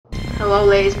Hello,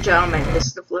 ladies and gentlemen. This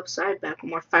is the flip side, back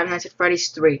with more Five Nights at Freddy's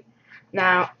 3.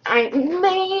 Now, I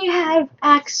may have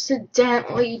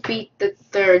accidentally beat the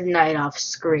third night off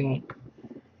screen.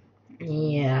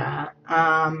 Yeah.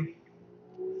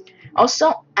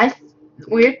 Also,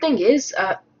 weird thing is,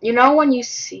 you know when you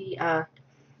see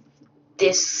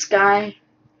this guy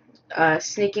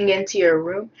sneaking into your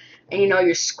room, and you know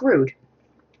you're screwed.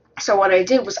 So what I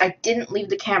did was I didn't leave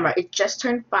the camera. It just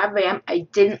turned 5 a.m. I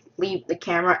didn't leave the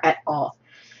camera at all.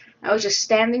 I was just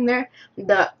standing there.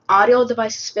 The audio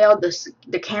devices failed.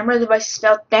 The camera devices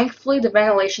failed. Thankfully, the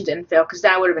ventilation didn't fail because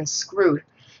then I would have been screwed.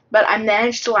 But I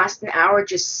managed to last an hour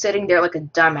just sitting there like a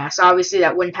dumbass. Obviously,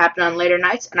 that wouldn't happen on later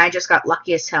nights, and I just got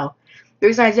lucky as hell. The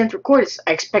reason I didn't record is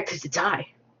I expected to die.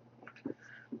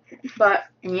 But,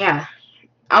 yeah.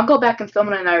 I'll go back and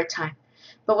film it another time.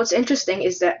 But what's interesting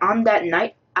is that on that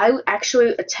night, I was actually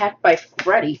attacked by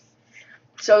Freddy.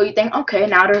 So you think, okay,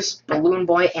 now there's Balloon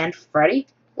Boy and Freddy?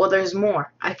 Well, there's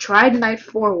more. I tried night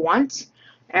 4 once,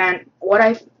 and what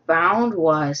I found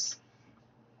was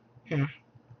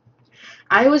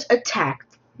I was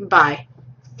attacked by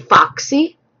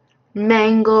Foxy,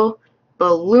 Mangle,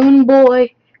 Balloon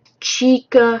Boy,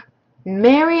 Chica,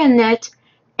 Marionette,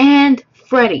 and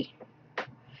Freddy.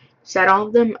 Is that all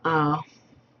of them?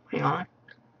 Hang on.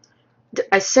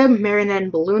 I said Marionette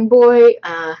and Balloon Boy,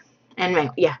 and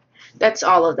Mangle. Yeah, that's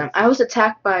all of them. I was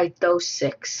attacked by those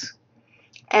 6.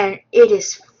 And it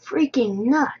is freaking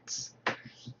nuts.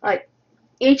 Like,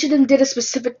 each of them did a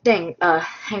specific thing.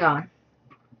 Hang on.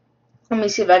 Let me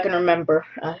see if I can remember.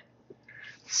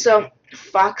 So,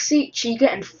 Foxy,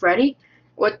 Chica, and Freddy,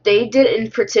 what they did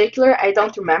in particular, I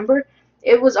don't remember.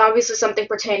 It was obviously something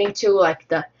pertaining to, like,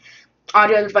 the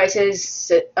audio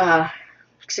devices,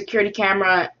 security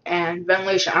camera, and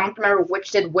ventilation. I don't remember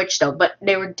which did which, though, but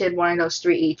they did one of those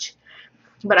 3 each.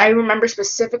 But I remember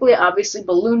specifically, obviously,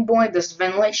 Balloon Boy, this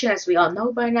ventilation, as we all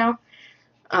know by now.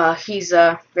 He's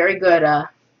a very good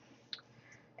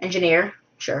engineer.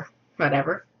 Sure,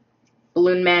 whatever.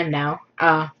 Balloon Man now.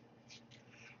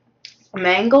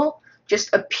 Mangle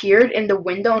just appeared in the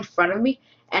window in front of me,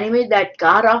 and he made that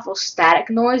god-awful static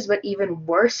noise, but even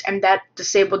worse, and that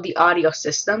disabled the audio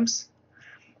systems.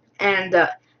 And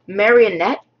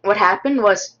Marionette, what happened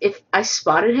was, if I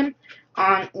spotted him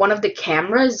on one of the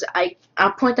cameras,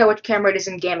 I'll point out which camera it is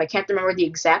in game. I can't remember the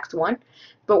exact one,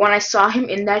 but when I saw him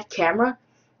in that camera,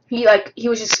 he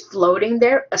was just floating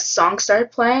there. A song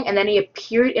started playing, and then he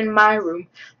appeared in my room,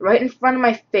 right in front of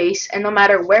my face, and no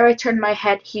matter where I turned my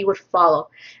head, he would follow.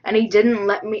 And he didn't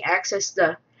let me access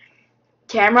the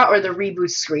camera or the reboot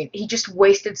screen. He just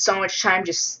wasted so much time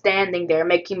just standing there,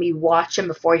 making me watch him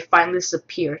before he finally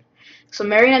disappeared. So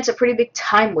Marionette's a pretty big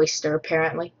time waster,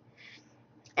 apparently.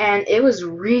 And it was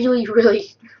really,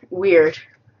 really weird.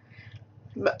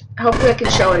 But hopefully I can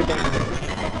show it again.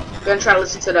 I'm gonna try to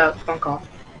listen to the phone call.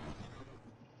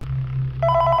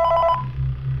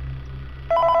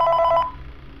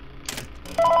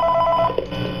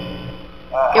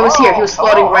 It was here. He was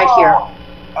floating right here.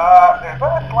 There's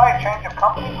been a slight change of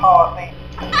company policy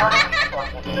concerning use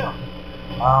of the suit.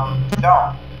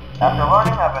 Don't. After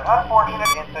learning of an unfortunate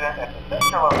incident at the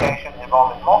sister location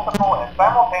involving multiple and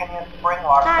simultaneous spring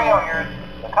lock failures,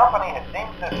 the company has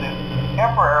deemed the suit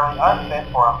temporarily unfit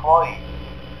for employees.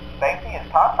 Safety is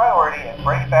top priority at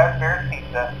Freddy Fazbear's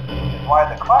Pizza, which is why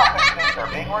the classic suits are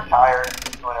being retired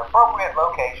to an appropriate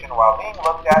location while being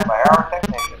looked at by our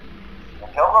technicians.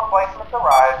 Until replacements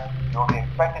arrive, you will be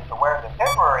expected to wear the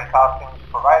temporary costumes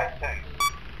provided to you.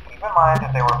 Keep in mind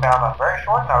that they were found on very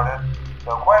short notice,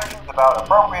 so questions about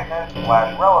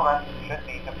appropriateness/relevance should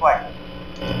be deflected.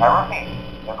 I repeat,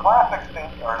 the classic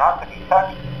suits are not to be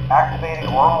touched, activated,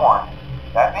 or worn.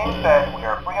 That being said, we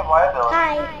are free of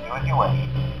liability. Do as you wish.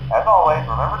 As always,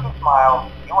 remember to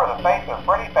smile. You are the face of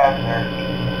Freddy Fazbear's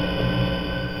Pizza.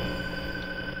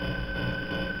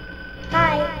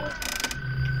 Hi.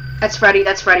 That's Freddy,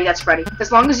 that's Freddy, that's Freddy.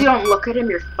 As long as you don't look at him,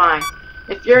 you're fine.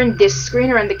 If you're in this screen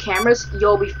or in the cameras,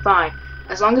 you'll be fine.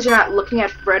 As long as you're not looking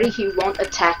at Freddy, he won't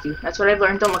attack you. That's what I've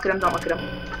learned. Don't look at him, don't look at him.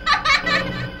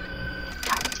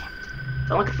 God damn it.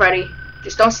 Don't look at Freddy.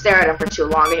 Just don't stare at him for too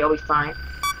long and you'll be fine.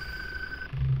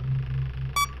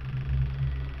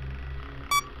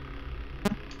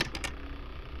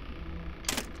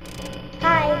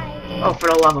 Hi. Oh, for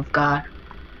the love of God.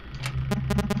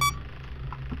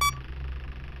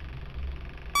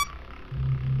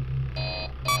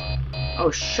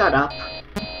 Oh, shut up.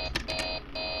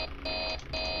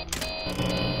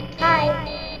 Hi.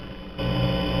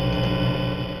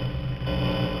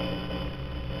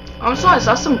 Also, I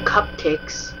saw some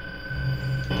cupcakes.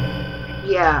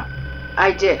 Yeah,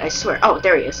 I did, I swear. Oh,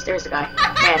 there he is. There's the guy.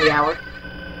 Man, the hour.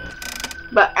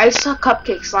 But I saw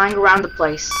cupcakes lying around the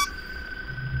place.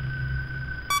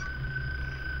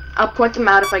 I'll point them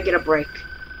out if I get a break.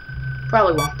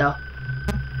 Probably won't though.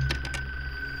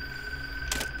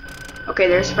 Okay,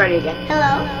 there's Freddy again.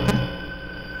 Hello?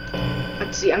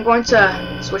 Let's see, I'm going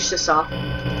to switch this off.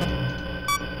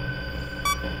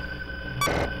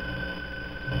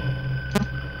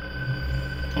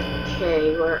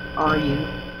 Okay, where are you?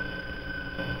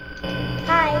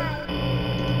 Hi.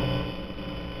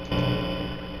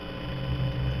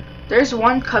 There's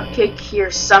one cupcake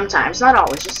here sometimes, not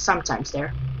always, just sometimes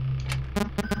there.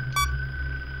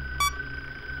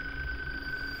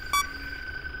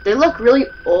 They look really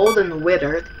old and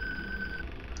withered.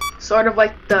 Sort of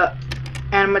like the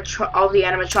all the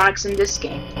animatronics in this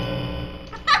game.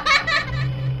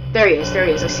 There he is,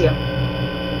 I see him.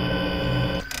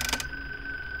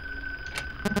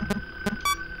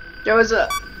 There was a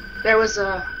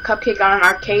cupcake on an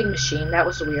arcade machine. That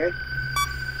was weird.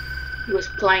 He was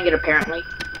playing it apparently.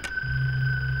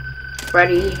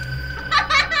 Freddy.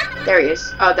 There he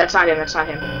is. Oh, that's not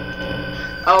him.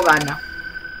 Oh god, no.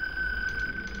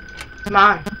 Come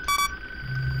on.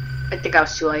 I think I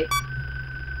was too late.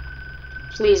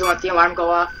 Please don't let the alarm go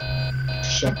off.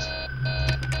 Shit.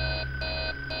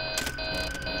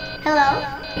 Hello?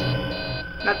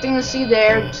 Nothing to see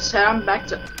there. Just head on back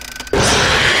to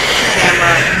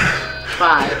camera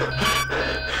 5.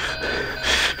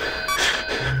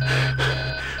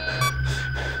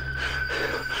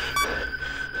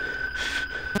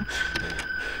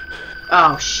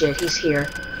 Oh shit, he's here.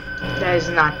 That is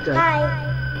not good. Hi.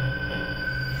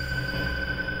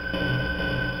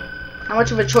 How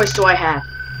much of a choice do I have?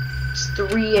 It's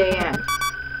 3 a.m.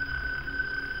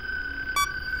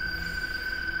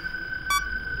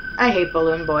 I hate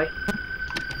Balloon Boy.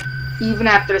 Even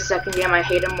after the second game, I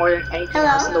hate him more than anything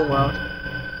else in the world.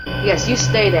 Yes, you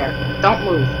stay there. Don't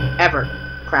move. Ever.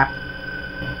 Crap.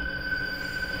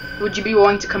 Would you be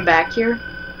willing to come back here?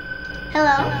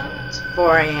 Hello? It's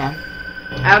 4 a.m.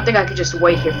 I don't think I could just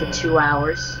wait here for 2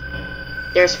 hours.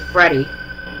 There's Freddy.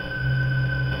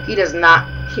 He does not...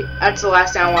 that's the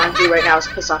last thing I want to do right now is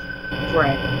piss off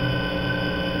Fred.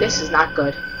 This is not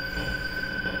good.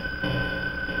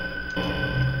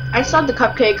 I saw the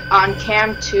cupcake on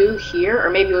cam 2 here, or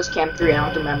maybe it was cam 3, I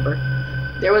don't remember.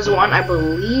 There was one, I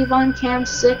believe, on cam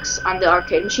 6 on the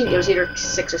arcade machine. It was either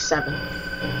 6 or 7.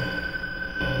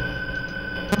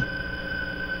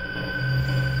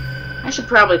 I should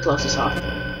probably close this off.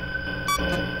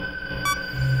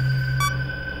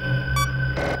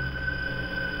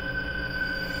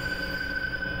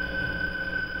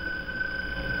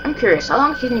 I'm curious, how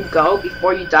long can you go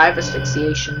before you die of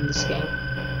asphyxiation in this game?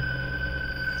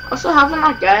 Also, I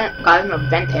haven't gotten an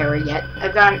event error yet.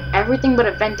 I've gotten everything but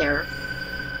event error.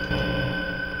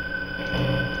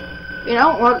 You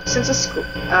know, well, since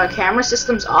the camera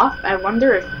system's off, I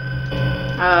wonder if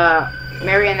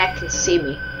Marionette can see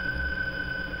me.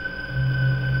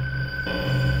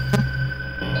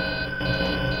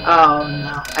 Oh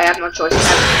no, I have no choice.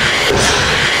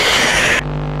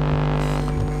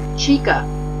 Chica.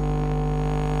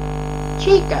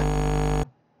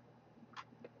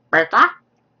 Bertha?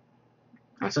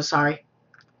 I'm so sorry.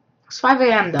 It's 5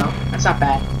 a.m. though. That's not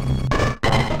bad.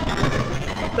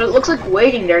 But it looks like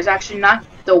waiting there is actually not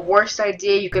the worst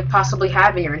idea you could possibly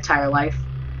have in your entire life.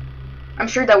 I'm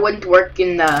sure that wouldn't work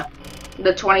in the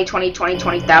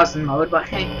 20,000 mode, but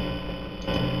hey.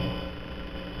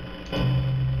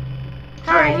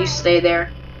 Alright, you stay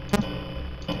there.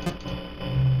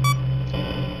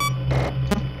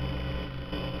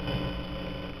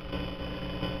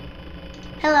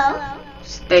 Hello?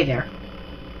 Stay there.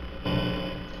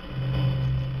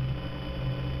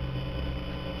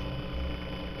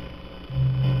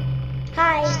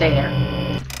 Hi. Stay there.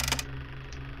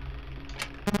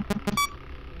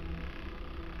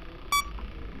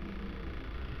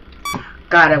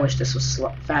 God, I wish this was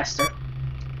faster.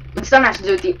 It's don't have to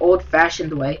do it the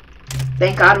old-fashioned way.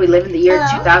 Thank God we live in the year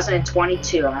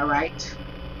 2022, am I right?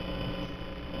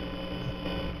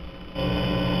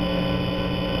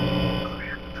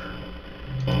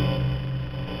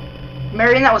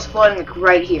 Marionette was floating like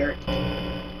right here.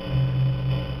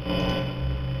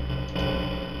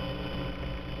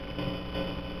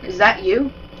 Is that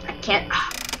you? I can't.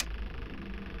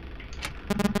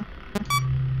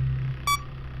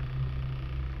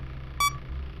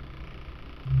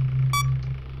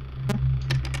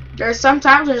 There's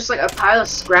sometimes there's just like a pile of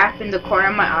scrap in the corner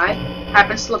of my eye.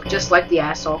 Happens to look just like the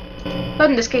asshole.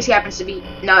 But in this case he happens to be...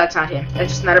 No, that's not him.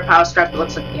 That's just another pile of scrap that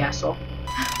looks like the asshole.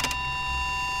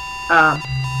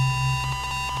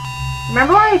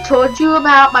 Remember when I told you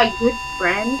about my good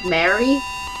friend, Mary?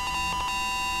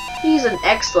 He's an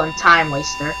excellent time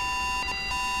waster.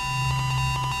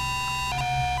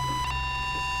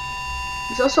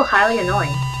 He's also highly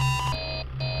annoying.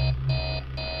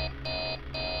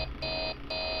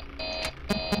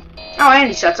 Oh, and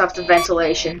he shuts off the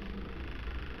ventilation.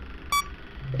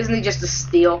 Isn't he just a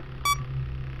steal?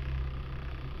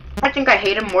 I think I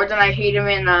hate him more than I hate him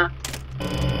in the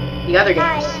other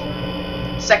games.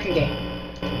 Second game.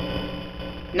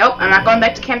 Nope, I'm not going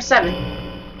back to Camp 7.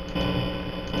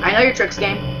 I know your tricks,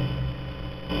 game.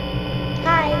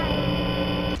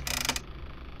 Hi.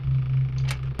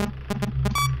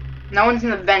 No one's in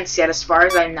the vents yet, as far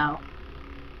as I know.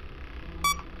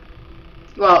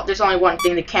 Well, there's only one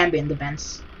thing that can be in the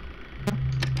vents.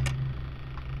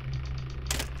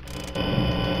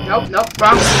 Nope, nope,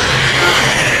 wrong.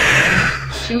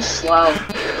 Too slow.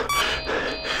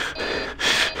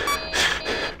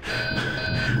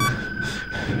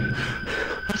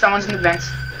 Someone's in the vents.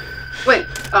 Wait.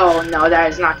 Oh no, that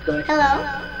is not good.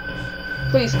 Hello.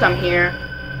 Please come here.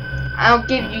 I'll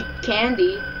give you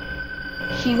candy.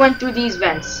 He went through these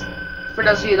vents. For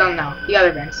those of you who don't know, the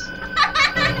other vents.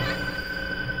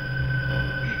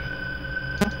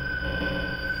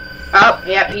 Oh,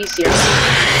 yep, he's here.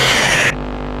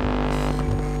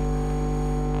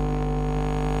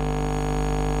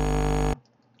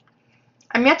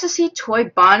 I'm yet to see Toy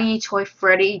Bonnie, Toy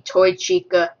Freddy, Toy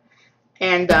Chica,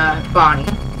 and Bonnie.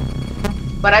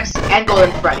 But I've seen, and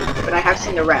Golden Freddy, but I have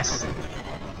seen the rest.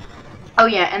 Oh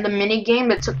yeah, and the mini game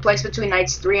that took place between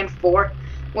nights 3 and 4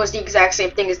 was the exact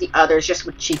same thing as the others, just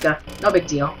with Chica. No big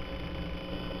deal.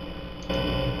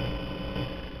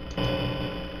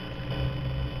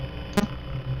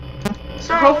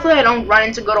 So hopefully I don't run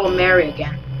into good old Mary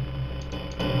again.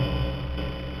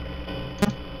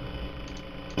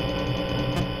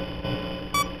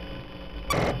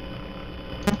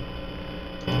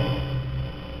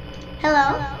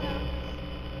 Hello.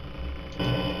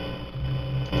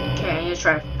 Okay, I need to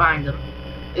try to find him.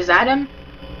 Is that him?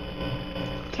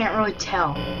 Can't really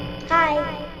tell.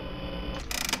 Hi.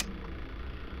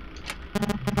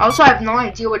 Also, I have no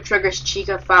idea what triggers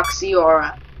Chica, Foxy,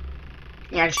 or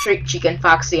yeah, straight Chica and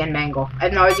Foxy and Mangle. I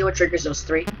have no idea what triggers those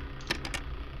three.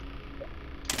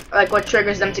 Like what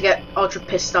triggers them to get ultra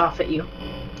pissed off at you.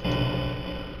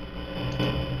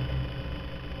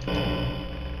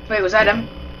 Wait, was that him?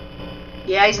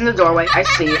 Yeah, he's in the doorway. I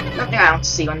see you. Nothing I don't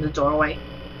see in the doorway.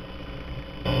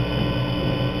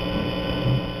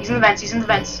 He's in the vents. He's in the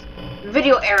vents.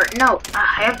 Video error. No,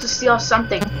 I have to seal off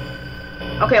something.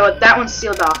 Okay, well, that one's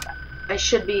sealed off. I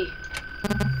should be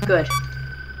good.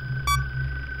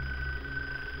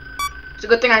 It's a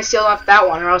good thing I sealed off that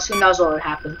one, or else who knows what would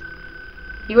have happened.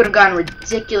 He would have gotten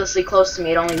ridiculously close to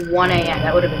me at only 1 AM.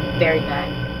 That would have been very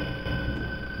bad.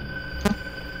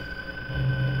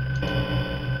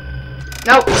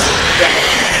 Nope.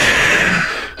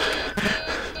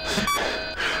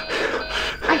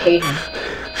 I hate him.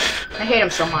 I hate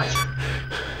him so much.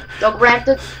 Though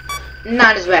granted,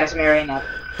 not as bad as Marionette.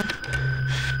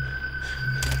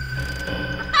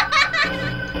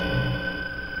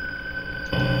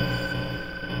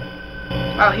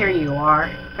 Oh, here you are.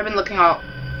 I've been looking all...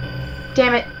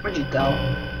 Damn it, where'd you go?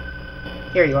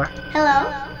 Here you are. Hello.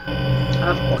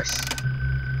 Of course.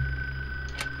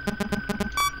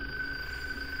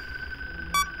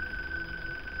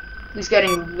 He's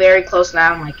getting very close now,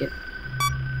 I don't like it.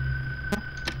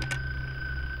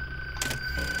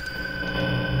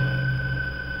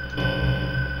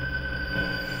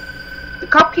 The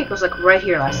cupcake was like right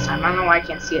here last time. I don't know why I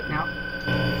can't see it now.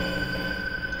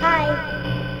 Hi.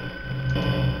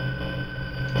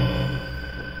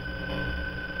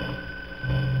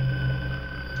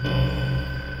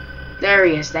 There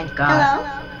he is, thank God.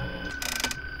 Hello.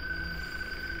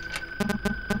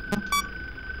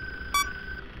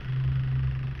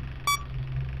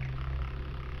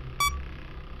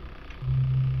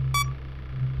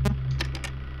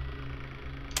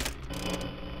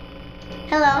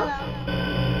 Hello.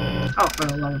 Oh, for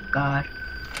the love of God.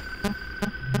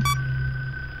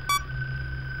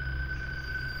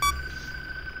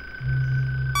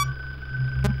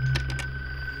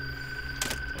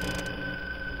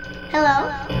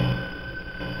 Hello.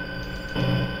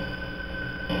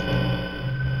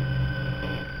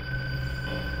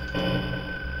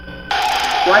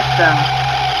 What the?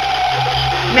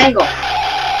 Mangle!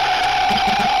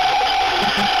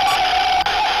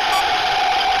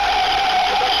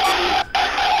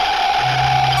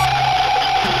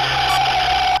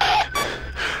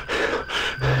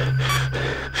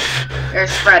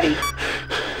 There's Freddy.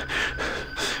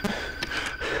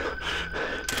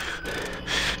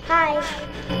 Hi.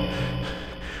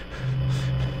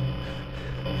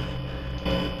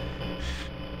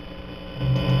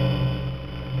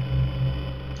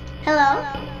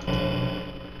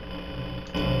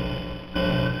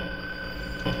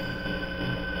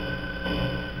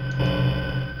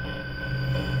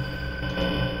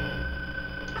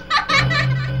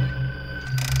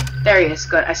 There he is.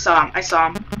 Good. I saw him. I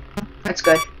saw him. That's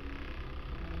good.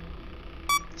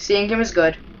 Seeing him is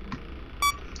good.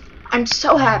 I'm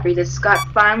so happy that Scott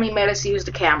finally made us use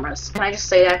the cameras. Can I just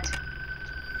say that?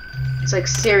 It's like,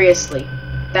 seriously.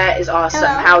 That is awesome.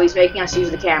 Hello? How he's making us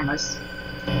use the cameras.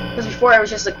 Because before I was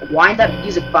just like, wind that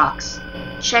music box.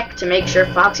 Check to make sure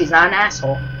Foxy's not an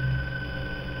asshole.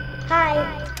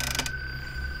 Hi.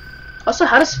 Also,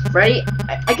 how does Freddy...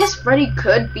 I guess Freddy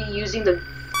could be using the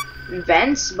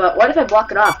vents, but what if I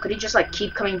block it off? Could he just like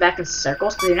keep coming back in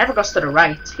circles? Because he never goes to the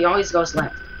right. He always goes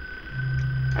left.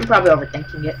 I'm probably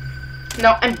overthinking it.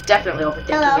 No, I'm definitely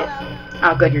overthinking it.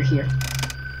 Oh, good, you're here.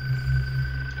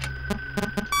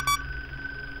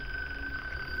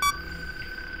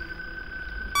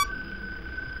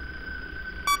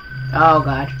 Oh,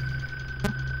 God.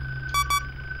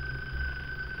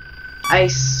 I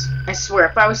swear,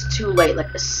 if I was too late,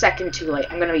 like a second too late,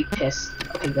 I'm gonna be pissed.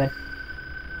 Okay, good.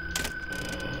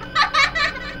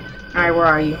 Alright, where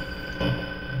are you?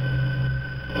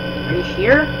 Are you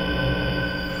here?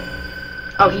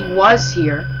 Oh, he was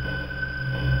here.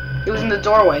 He was in the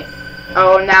doorway.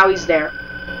 Oh, now he's there.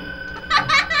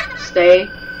 Stay.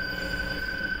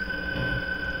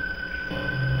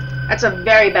 That's a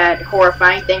very bad,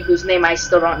 horrifying thing whose name I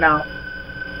still don't know.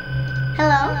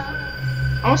 Hello.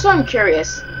 Also, I'm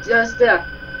curious. Does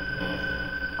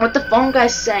what the phone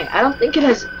guy's saying? I don't think it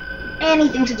has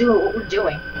anything to do with what we're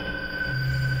doing.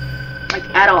 Like,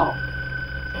 at all.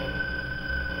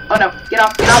 Oh no, get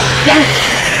off, damn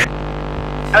it!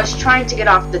 I was trying to get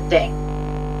off the thing.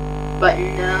 But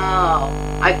no,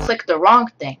 I clicked the wrong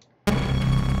thing.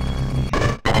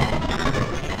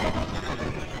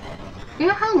 You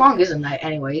know, how long is a night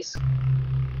anyways?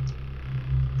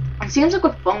 It seems like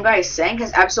what phone guy is saying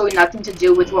has absolutely nothing to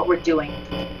do with what we're doing.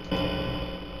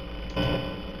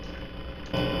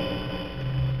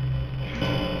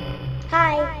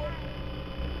 Hi.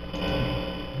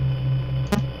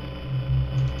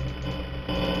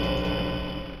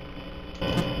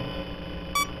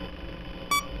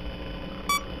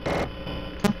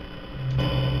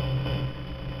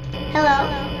 Hello.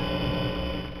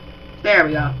 There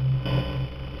we go.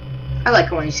 I like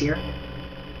it when he's here.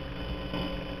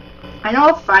 I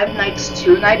know Five Nights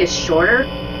 2 Night is shorter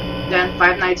than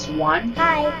Five Nights 1,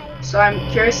 Hi. so I'm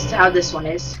curious as to how this one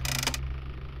is.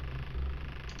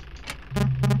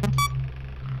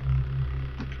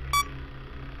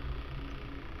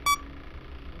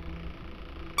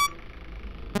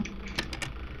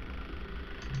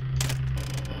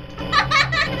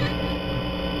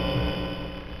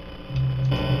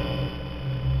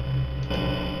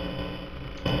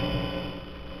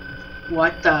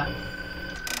 What the?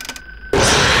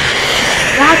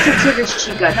 That's what triggers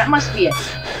Chica. That must be it.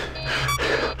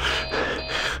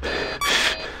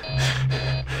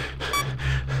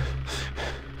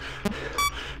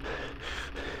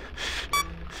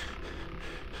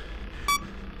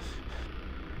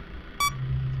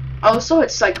 Also,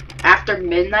 it's like after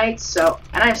midnight, so,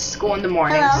 and I have school in the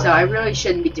morning, Hello? so I really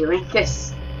shouldn't be doing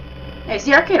this. Hey, is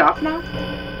the arcade off now?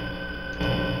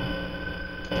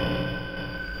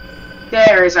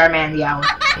 There is our man, the hour.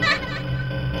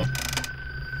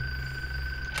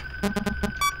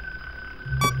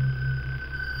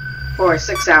 For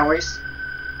 6 hours.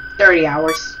 30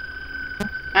 hours.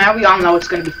 And we all know it's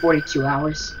going to be 42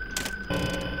 hours.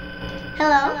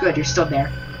 Hello. Good, you're still there.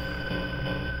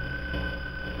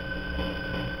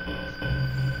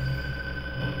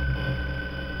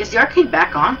 Is the arcade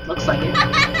back on? Looks like it.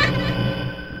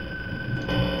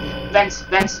 Vents,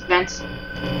 vents, vents.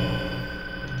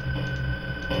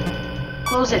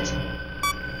 Close it.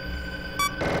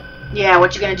 Yeah,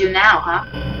 what you gonna do now, huh?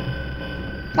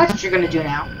 That's what you're gonna do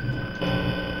now.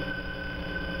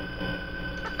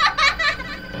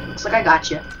 Looks like I got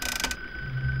you.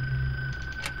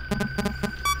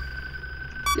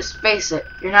 Just face it,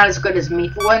 you're not as good as me.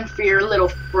 If it wasn't for your little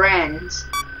friends,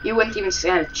 you wouldn't even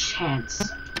stand a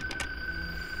chance.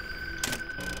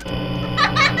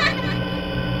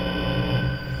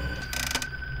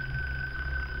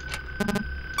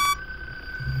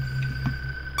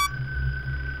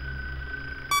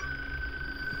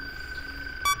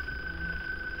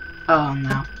 Oh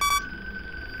no.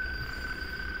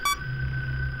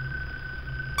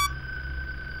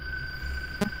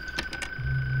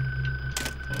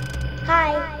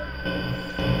 Hi.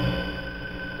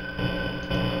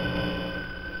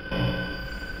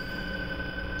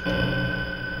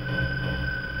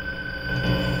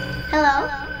 Hello.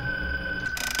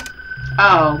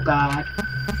 Oh god.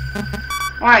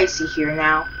 Why is he here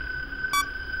now?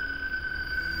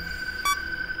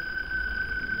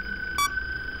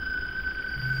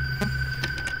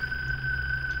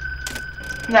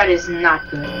 That is not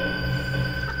good.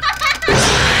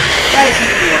 That is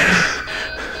even worse.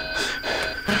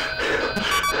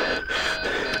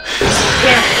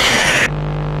 Yeah.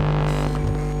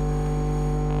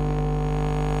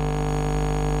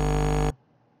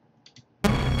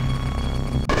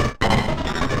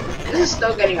 This is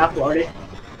still getting uploaded.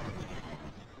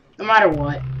 No matter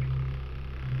what.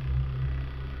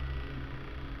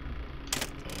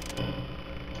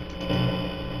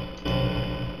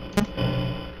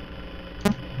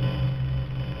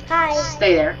 Hi.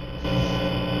 Stay there.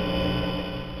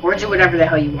 Or do whatever the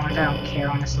hell you want. I don't care,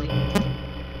 honestly.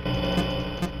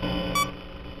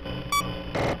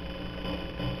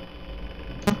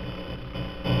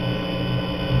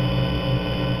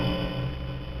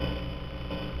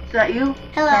 Is that you?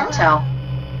 Hello? Can't tell.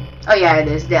 Oh yeah, it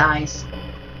is. The eyes.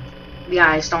 The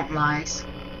eyes don't lie.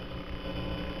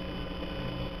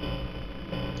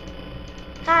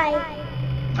 Hi.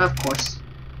 Of course.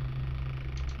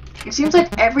 It seems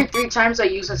like every 3 times I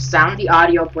use a sound, the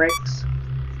audio breaks.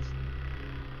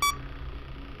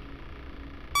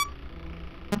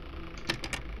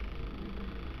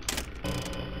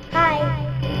 Hi.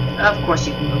 Of course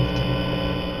you moved.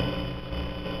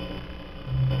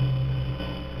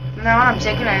 Now what I'm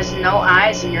taking is no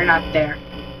eyes and you're not there.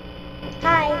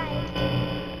 Hi.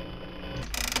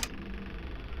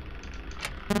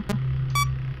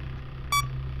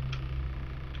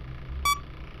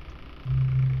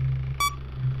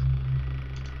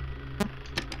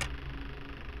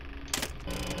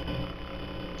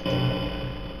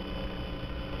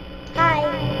 Hi.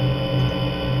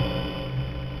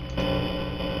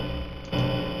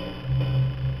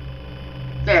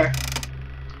 There.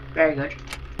 Very good.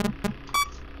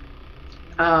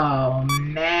 Oh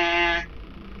man.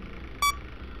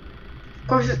 Of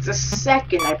course it's the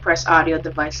second I press audio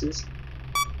devices.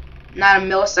 Not a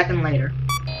millisecond later.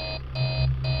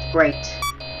 Great.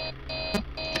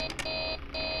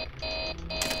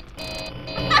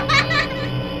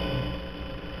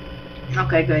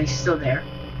 Okay, good, he's still there.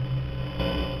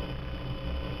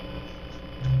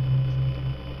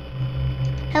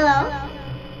 Hello?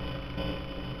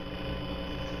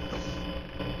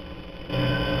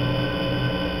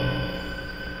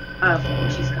 Of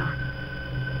course he's gone.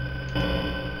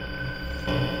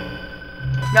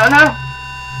 No, no!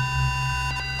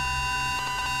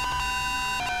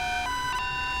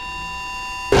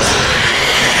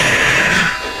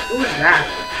 Who was that?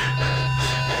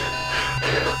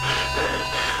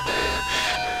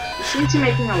 He seems to be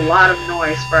making a lot of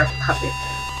noise for a puppet.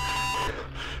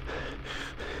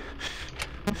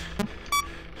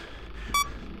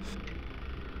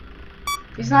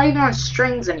 He's not even on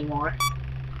strings anymore.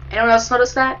 Anyone else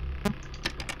notice that?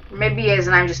 Or maybe he is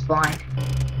and I'm just blind.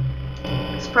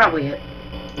 That's probably it.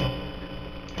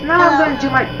 Now I'm going to do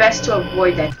my best to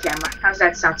avoid that camera. How's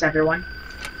that sound to everyone?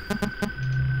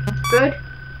 Good?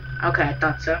 Okay, I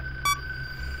thought so.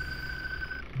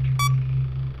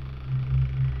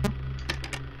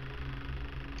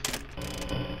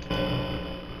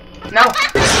 No!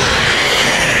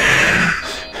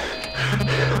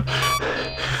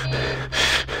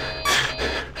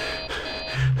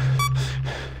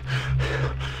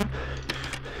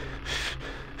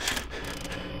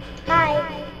 Hi.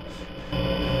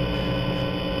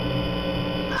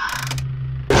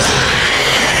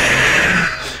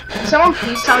 Can someone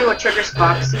please tell me what triggers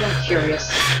Foxy? I'm curious.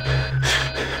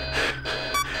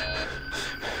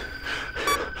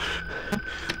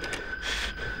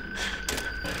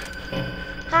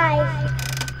 Hi.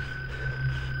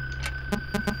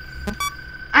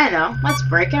 I know, let's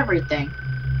break everything.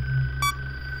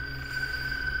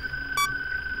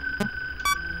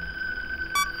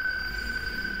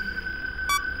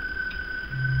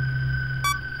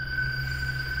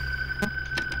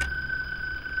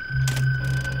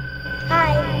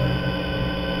 Hi.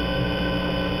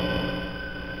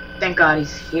 Thank God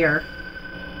he's here.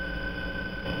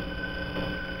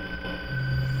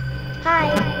 Hi.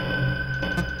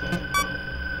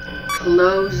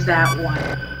 Close that one.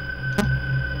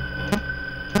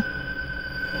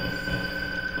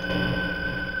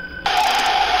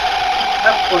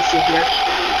 Of course you're here.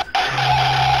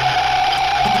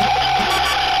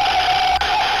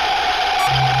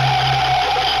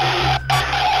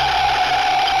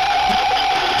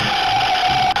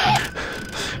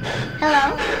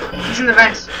 Hello? He's in the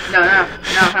vents. No.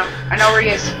 I know where he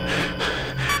is.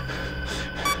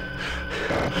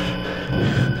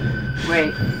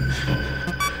 Wait.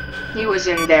 He was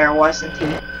in there, wasn't he?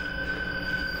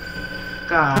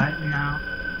 God, no.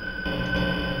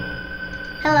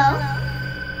 Hello?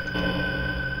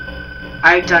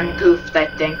 I done goofed, I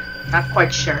think. Not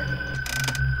quite sure.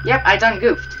 Yep, I done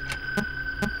goofed.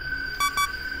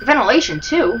 Ventilation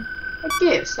too? What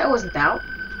gives? That wasn't out.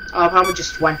 Oh, it probably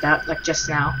just went out, like just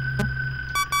now.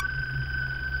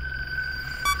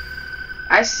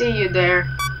 I see you there.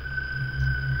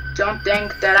 Don't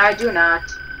think that I do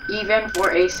not, even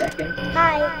for a second.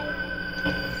 Hi.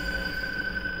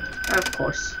 Of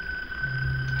course.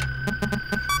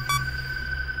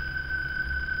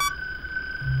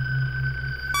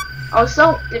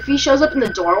 Also, if he shows up in the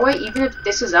doorway, even if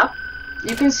this is up,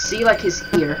 you can see like his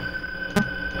ear.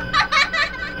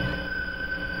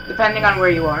 Depending on where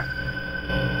you are.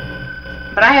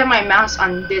 But I have my mouse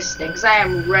on this thing because I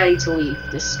am ready to leave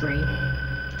this screen.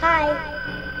 Hi.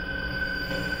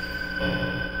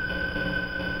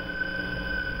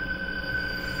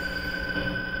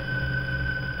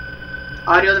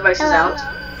 Audio devices Hello. out.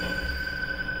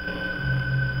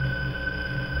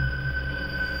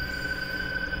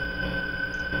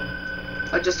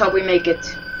 I just hope we make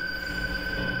it.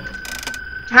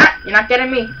 Ha! You're not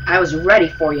getting me. I was ready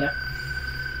for you.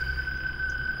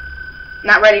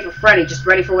 Not ready for Freddy, just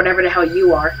ready for whatever the hell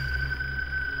you are.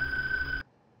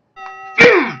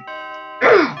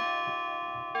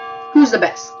 Who's the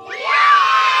best?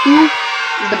 Who is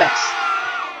the best?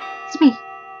 It's me.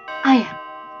 I am.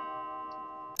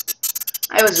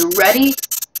 I was ready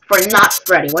for not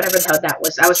Freddy, whatever the hell that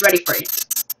was. I was ready for it.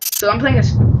 So I'm playing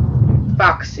as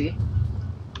Foxy,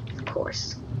 of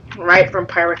course, right from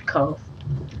Pirate Cove.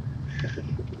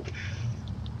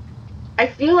 I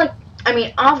feel like, I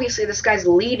mean, obviously this guy's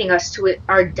leading us to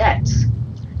our deaths.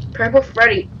 Purple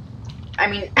Freddy, I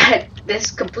mean,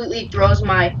 this completely throws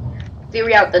my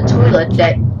theory out the toilet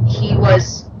that he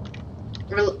was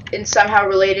somehow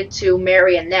related to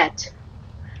Marionette,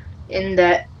 in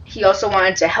that he also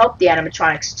wanted to help the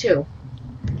animatronics too.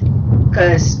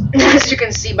 Because, as you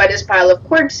can see by this pile of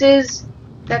corpses,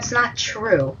 that's not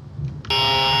true.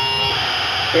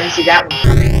 Didn't see that one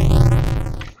coming.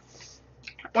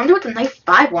 I wonder what the Night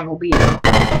 5 one will be.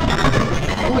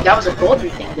 Ooh, that was a golden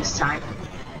thing this time.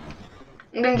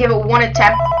 I'm gonna give it one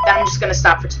attempt, then I'm just gonna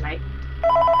stop for tonight.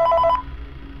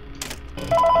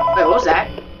 Wait, what was that?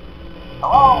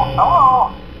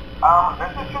 Hello? This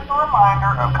is just a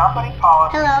reminder of company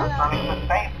policy Hello? concerning the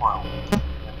safe room.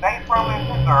 The safe room is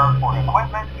reserved for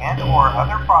equipment and/or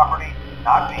other property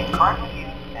not being currently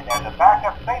used and as a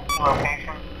backup safety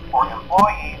location for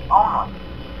employees only.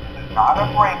 This is not a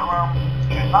break room,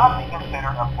 should not be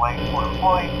considered a place for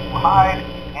employees to hide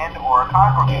and/or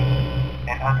congregate.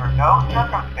 And under no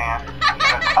circumstance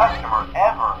should a customer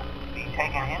ever be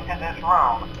taken into this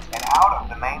room and out of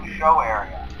the main show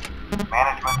area.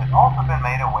 Management has also been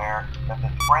made aware that the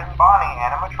Spring Bonnie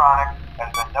animatronic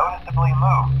has been noticeably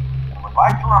moved and would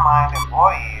like to remind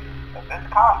employees that this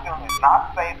costume is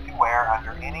not safe to wear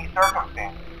under any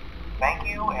circumstances. Thank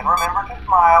you, and remember to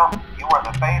smile. You are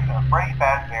the face of Freddy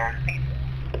Fazbear's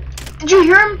Pizza. Did you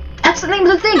hear him? That's the name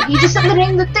of the thing. He just said the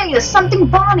name of the thing. It's something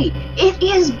Bonnie. It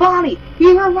is Bonnie.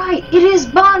 You were right. It is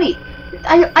Bonnie.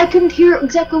 I couldn't hear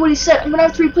exactly what he said. I'm gonna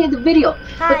have to replay the video.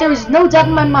 But there is no doubt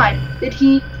in my mind that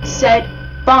he said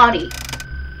Bonnie.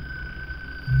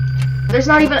 There's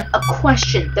not even a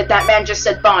question that that man just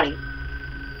said Bonnie.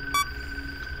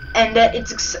 And that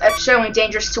it's extremely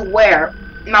dangerous to wear.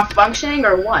 Malfunctioning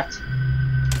or what?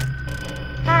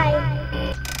 Hi.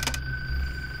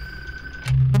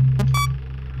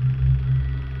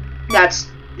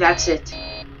 That's it.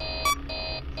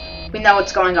 We know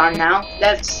what's going on now.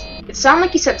 It sounded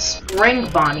like he said Spring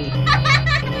Bonnie.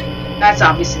 That's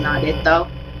obviously not it, though.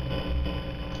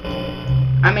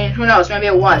 I mean, who knows? Maybe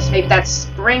it was. Maybe that's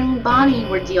Spring Bonnie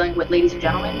we're dealing with, ladies and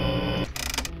gentlemen.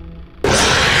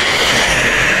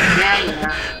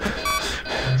 Yeah.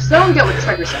 Still don't get what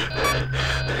Trigger said.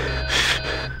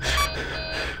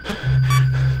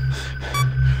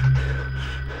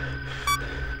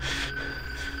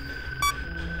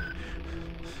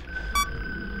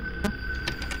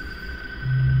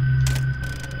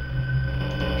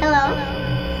 Hello?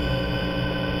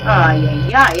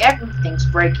 Yeah, everything's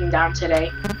breaking down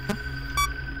today.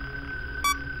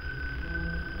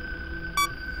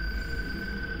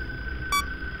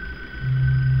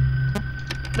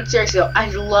 But seriously, though, I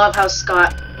love how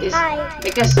Scott is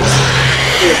making us do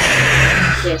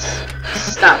this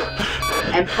stuff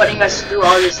and putting us through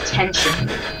all this tension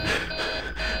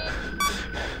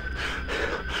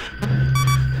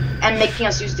and making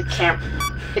us use the camera.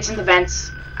 It's in the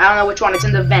vents. I don't know which one. It's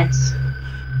in the vents.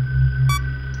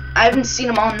 I haven't seen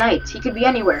him all night. He could be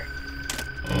anywhere.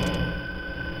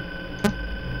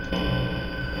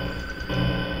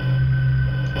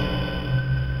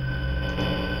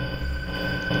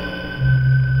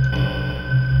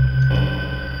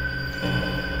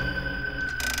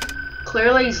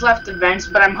 Clearly he's left the vents,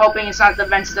 but I'm hoping it's not the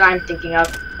vents that I'm thinking of.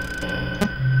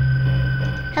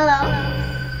 Hello?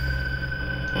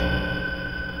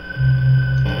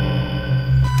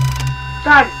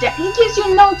 God damn, he gives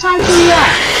you no time to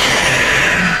react.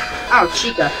 Oh,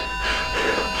 Chica.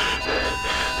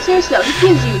 Seriously though, he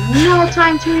gives you no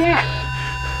time to react.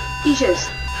 He just,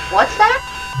 what's that?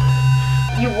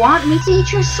 You want me to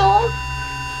eat your soul?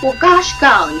 Well, gosh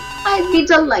golly, I'd be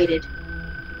delighted.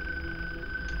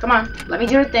 Come on, let me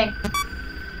do the thing.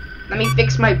 Let me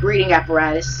fix my breathing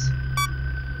apparatus.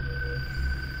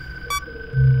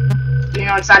 You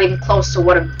know, it's not even close to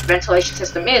what a ventilation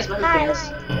system is, but who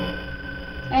cares?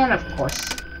 And of course.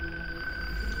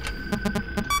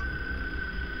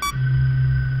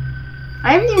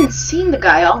 I haven't even seen the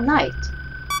guy all night.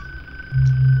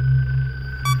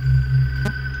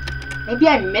 Maybe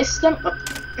I missed him? Oh,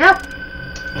 nope.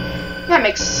 That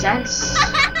makes sense.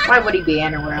 Why would he be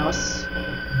anywhere else?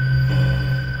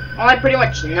 Well, I pretty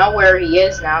much know where he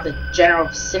is now, the general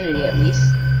vicinity at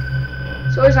least.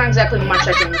 So there's not exactly much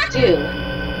I can do.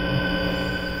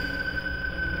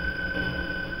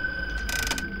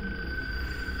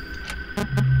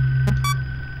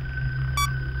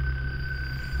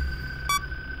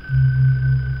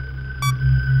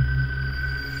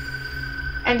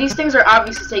 And these things are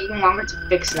obviously taking longer to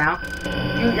fix now.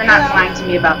 You're not lying to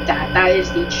me about that. That is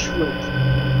the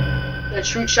truth. The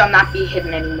truth shall not be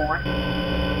hidden anymore.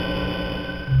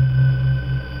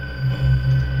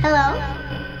 Hello?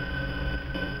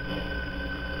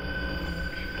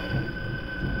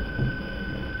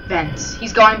 Vents.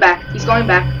 He's going back. He's going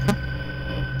back.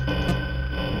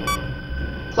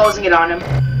 Closing it on him.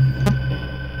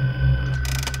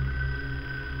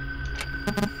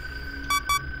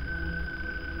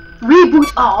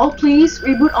 Reboot all, please.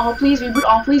 Reboot all, please. Reboot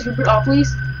all, please. Reboot all,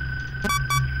 please.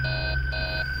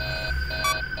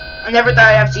 I never thought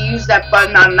I'd have to use that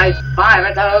button on night 5.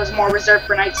 I thought it was more reserved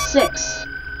for night 6.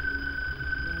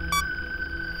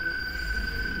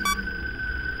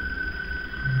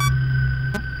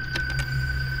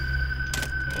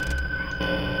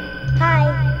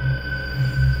 Hi.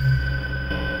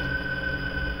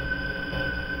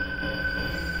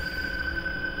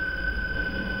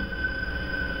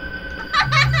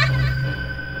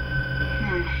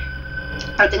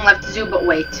 Nothing left to do but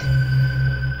wait.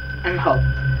 And hope.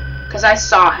 Because I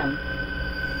saw him.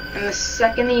 And the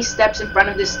second he steps in front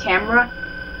of this camera,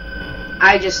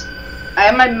 I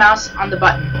have my mouse on the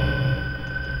button.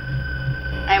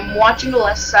 I'm watching the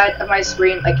left side of my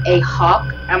screen like a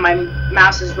hawk, and my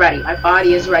mouse is ready. My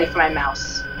body is ready for my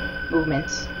mouse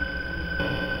movements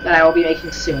that I will be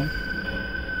making soon.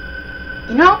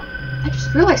 You know, I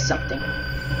just realized something.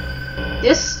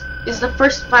 This is the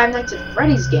first Five Nights at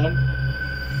Freddy's game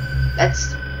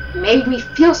that's made me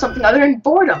feel something other than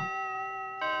boredom.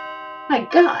 My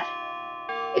God,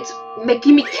 it's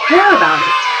making me care about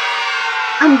it.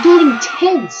 I'm getting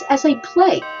tense as I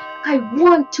play. I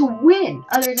want to win.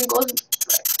 Other than going.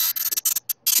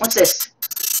 What's this?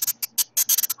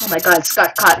 Oh my God,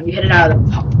 Scott Cotton, you hit it out of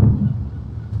the pump.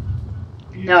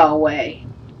 No way.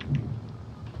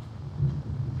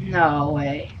 No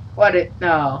way. What it?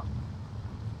 No.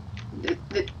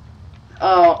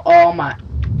 Oh my.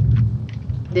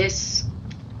 This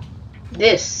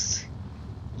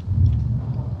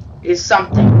is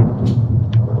something.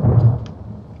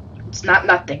 It's not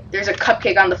nothing. There's a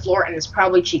cupcake on the floor and it's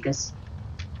probably Chica's.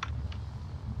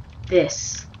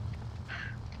 This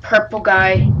purple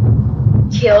guy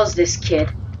kills this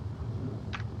kid.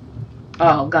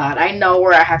 Oh God, I know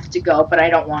where I have to go, but I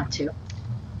don't want to.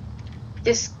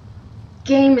 This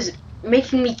game is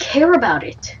making me care about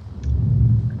it.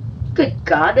 Good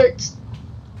God, it's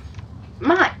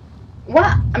what?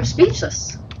 I'm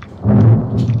speechless.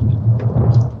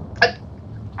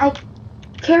 I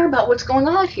care about what's going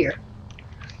on here.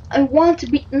 I want to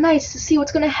be nice to see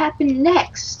what's going to happen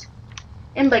next.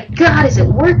 And by God, is it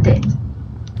worth it?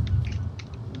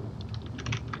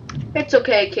 It's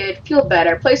okay, kid. Feel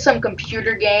better. Play some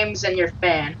computer games and you're a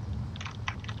fan.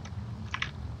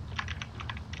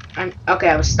 Okay,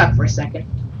 I was stuck for a second.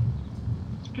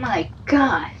 My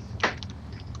God.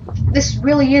 This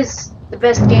really is the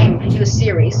best game in the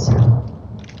series.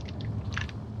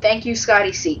 Thank you,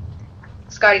 Scotty C.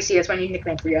 Scotty C, that's my new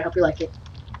nickname for you. I hope you like it.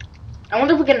 I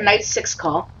wonder if we get a night 6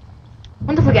 call. I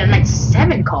wonder if we get a night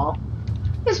 7 call.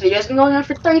 This video's been going on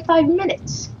for 35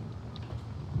 minutes.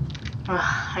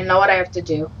 I know what I have to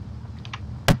do.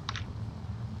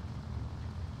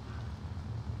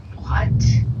 What?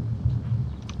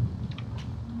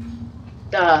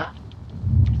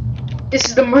 This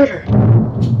is the murder.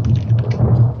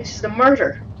 This is the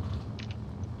murder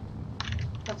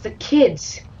of the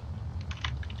kids.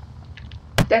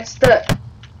 That's the...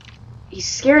 He's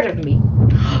scared of me.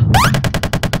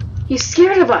 He's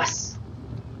scared of us.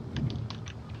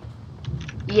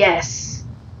 Yes.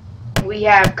 We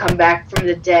have come back from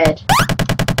the dead.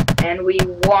 And we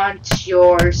want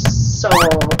your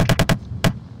soul.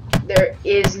 There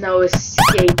is no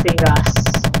escaping us.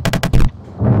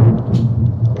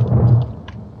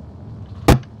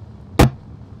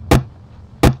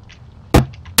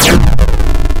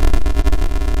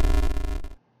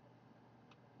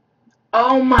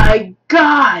 Oh my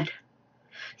god!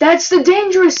 That's the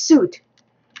dangerous suit!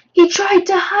 He tried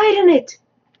to hide in it!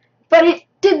 But it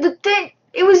did the thing!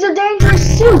 It was the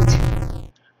dangerous suit!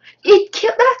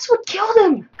 That's what killed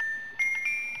him!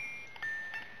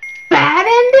 Bad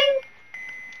ending?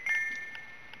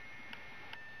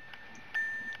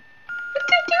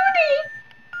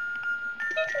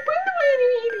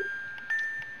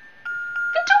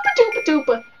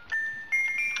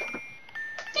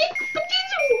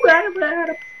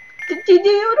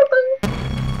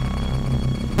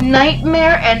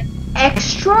 Nightmare and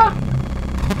extra?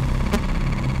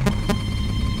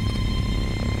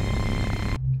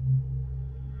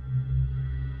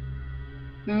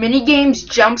 Minigames,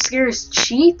 jump scares,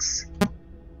 cheats?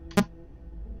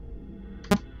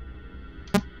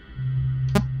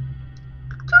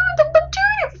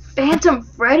 Phantom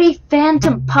Freddy,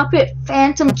 Phantom Puppet,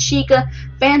 Phantom Chica,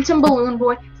 Phantom Balloon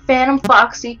Boy, Phantom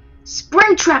Foxy,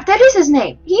 Springtrap, that is his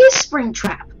name. He is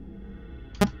Springtrap.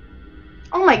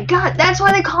 Oh my god, that's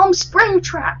why they call him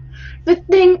Springtrap. The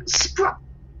thing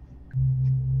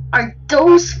Are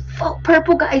those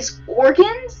purple guys'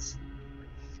 organs?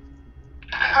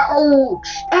 Ouch,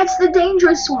 that's the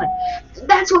dangerous one.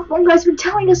 That's what Phone Guy's been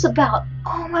telling us about.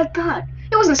 Oh my god.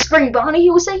 It wasn't Spring Bonnie, he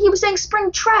was saying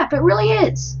Springtrap. It really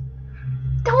is.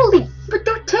 Holy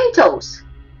potatoes.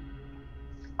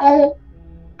 Oh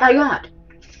my god.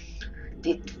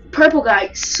 The purple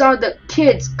guy saw the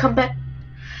kids come back.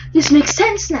 This makes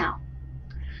sense now.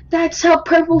 That's how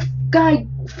purple guy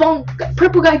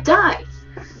died.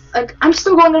 I'm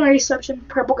still going on a reception.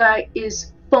 Purple guy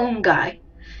is Phone Guy,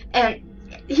 and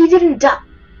he didn't die.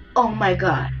 Oh my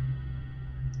god.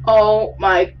 Oh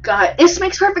my god. This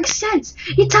makes perfect sense.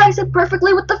 He ties it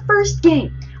perfectly with the first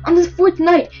game. On the 4th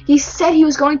night, he said he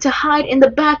was going to hide in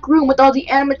the back room with all the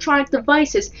animatronic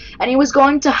devices, and he was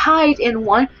going to hide in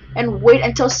one and wait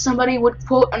until somebody would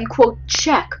quote-unquote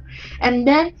check. And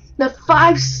then the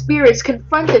 5 spirits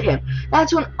confronted him.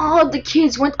 That's when all of the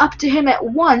kids went up to him at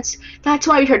once. That's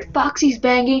why he heard Foxy's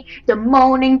banging, the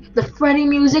moaning, the Freddy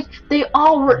music. They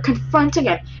all were confronting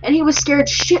him, and he was scared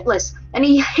shitless. And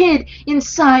he hid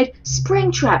inside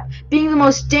Springtrap, being the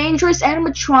most dangerous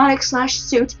animatronic /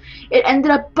 suit. It ended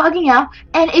up bugging out,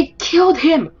 and it killed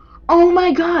him. Oh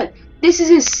my god, this is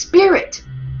his spirit.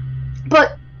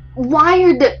 But why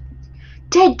are the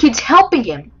dead kids helping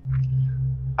him?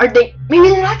 Maybe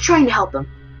they're not trying to help him.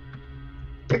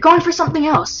 They're going for something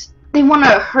else. They want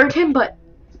to hurt him, but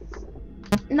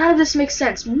none of this makes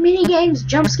sense. Minigames,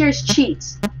 jump scares,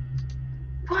 cheats.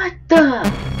 What the?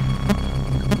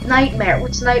 Nightmare.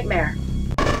 What's Nightmare?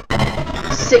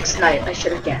 6th night, I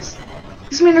should have guessed. Does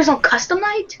this mean there's no custom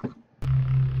night?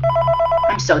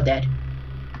 I'm so dead.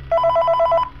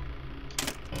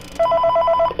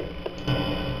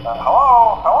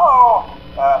 Hello?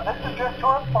 This is just to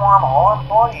inform all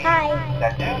employees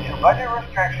that due to budget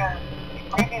restrictions, the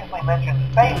previously mentioned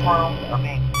safe rooms are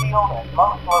being sealed at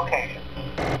most locations,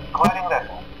 including this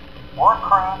one. Work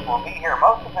crews will be here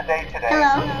most of the day today,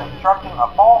 constructing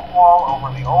a false wall over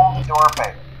the old door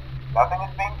face. Nothing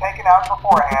is being taken out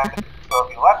beforehand, so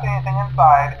if you left anything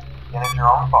inside, then it's your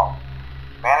own fault.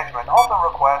 Management also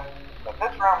requests that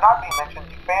this room not be mentioned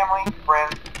to family,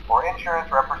 friends, or insurance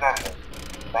representatives.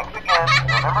 Thanks again,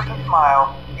 and remember to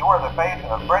smile. You are the face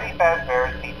of Freddy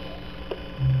Fazbear's Pizza.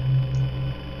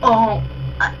 Oh,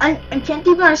 I can't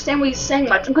even understand what he's saying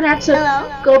much. I'm gonna have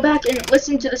to go back and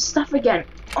listen to the stuff again.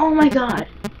 Oh my god.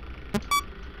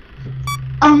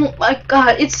 Oh my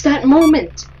god, it's that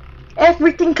moment.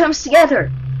 Everything comes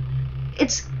together.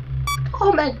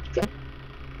 Oh my god.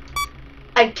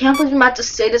 I can't believe I'm about to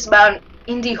say this about an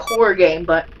indie horror game,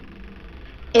 but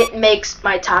it makes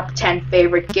my top 10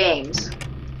 favorite games.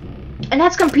 And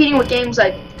that's competing with games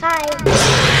like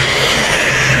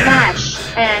Smash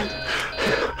and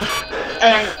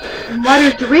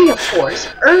Mother 3, of course,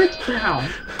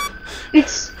 Earthbound.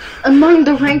 It's among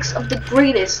the ranks of the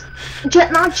greatest,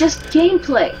 not just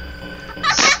gameplay,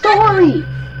 story.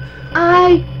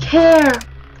 I care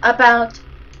about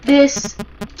this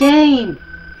game.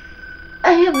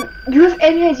 You have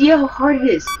any idea how hard it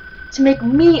is to make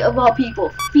me, of all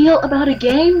people, feel about a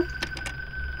game?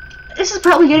 This is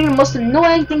probably getting the most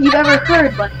annoying thing you've ever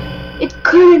heard, but it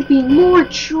couldn't be more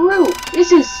true.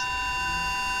 This is...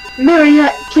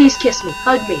 Marionette, please kiss me,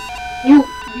 hug me.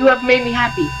 You have made me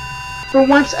happy. For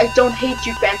once, I don't hate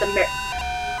you, Phantom Mar...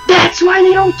 That's why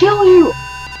they don't kill you!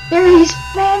 There are these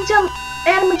phantom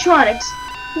animatronics.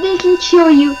 They can kill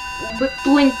you with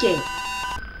blinking.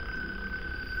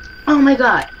 Oh my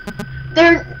god.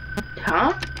 They're...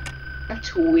 Huh?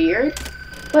 That's weird.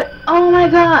 But, oh my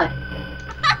god.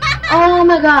 Oh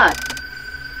my god.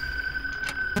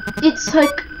 It's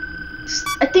like...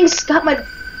 I think Scott might have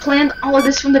planned all of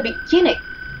this from the beginning.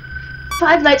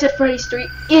 Five Nights at Freddy's 3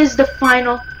 is the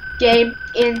final game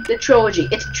in the trilogy.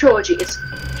 It's a trilogy. It's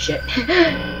shit.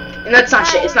 And that's not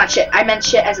shit. It's not shit. I meant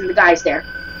shit as in the guys there.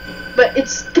 But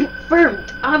it's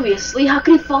confirmed, obviously. How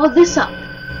could he follow this up?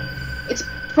 It's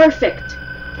perfect.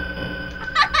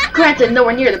 Granted,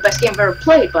 nowhere near the best game I've ever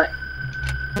played, but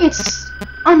it's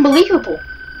unbelievable.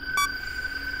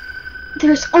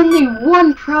 There's only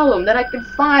one problem that I can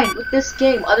find with this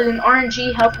game other than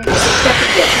RNG help from the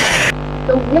second game.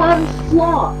 The one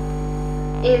flaw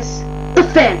is the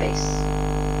fanbase.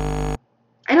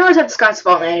 I know it's not Scott's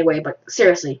fault anyway, but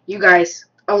seriously, you guys,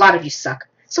 a lot of you suck.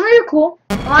 Some of you are cool,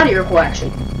 a lot of you are cool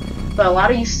actually, but a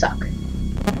lot of you suck.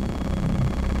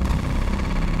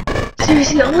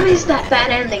 Seriously, what is that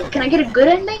bad ending? Can I get a good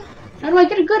ending? How do I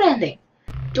get a good ending?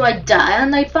 Do I die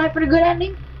on night 5 for the good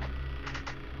ending?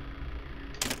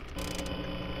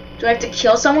 Do I have to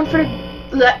kill someone for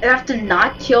the... I have to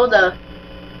not kill the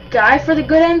guy for the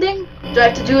good ending? Do I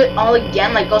have to do it all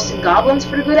again like Ghosts and Goblins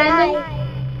for the good ending?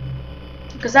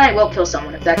 Because then I will kill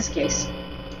someone if that's the case.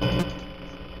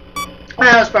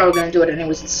 I was probably going to do it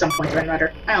anyways at some point or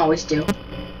another. I always do.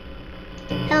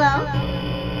 Hello?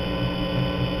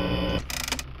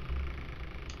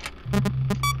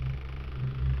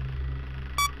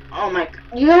 Oh my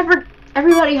god.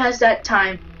 Everybody has that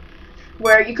time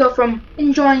where you go from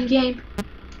enjoying game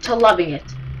to loving it.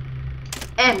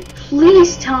 And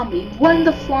please tell me when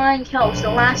the flying hell was the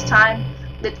last time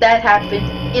that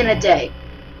happened in a day.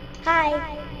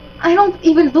 Hi. I don't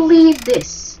even believe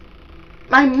this.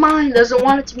 My mind doesn't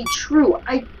want it to be true.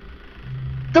 I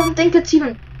don't think it's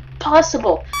even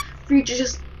possible for you to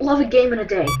just love a game in a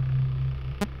day.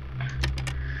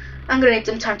 I'm gonna need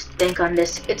some time to think on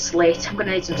this. It's late. I'm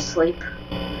gonna need some sleep.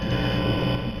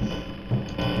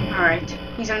 Alright.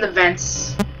 He's in the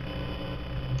vents.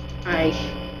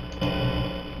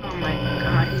 Oh my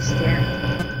god, he's there.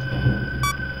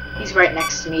 He's right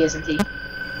next to me, isn't he?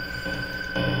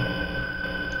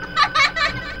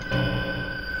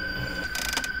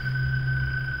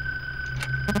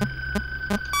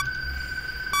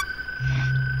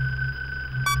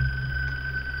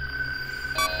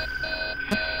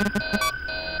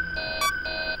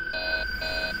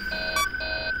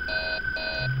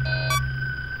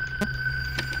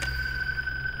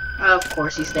 Of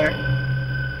course he's there.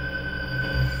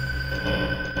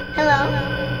 Hello?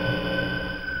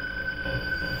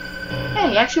 Hey,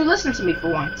 he actually listened to me for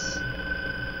once.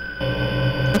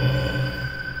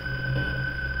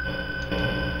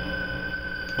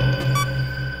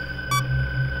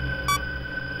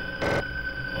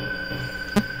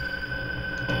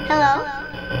 Hello?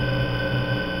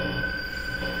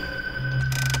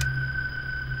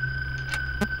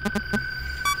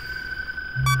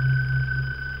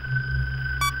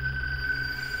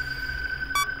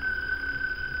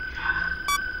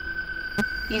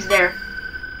 He's there.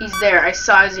 He's there. I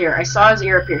saw his ear. I saw his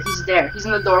ear appear. He's there. He's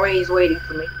in the doorway. He's waiting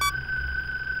for me.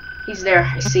 He's there.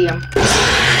 I see him.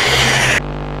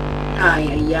 Ay,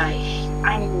 ay, ay.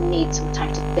 I need some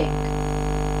time to think.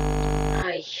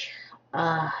 Ay.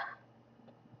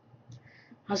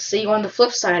 I'll see you on the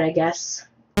flip side, I guess.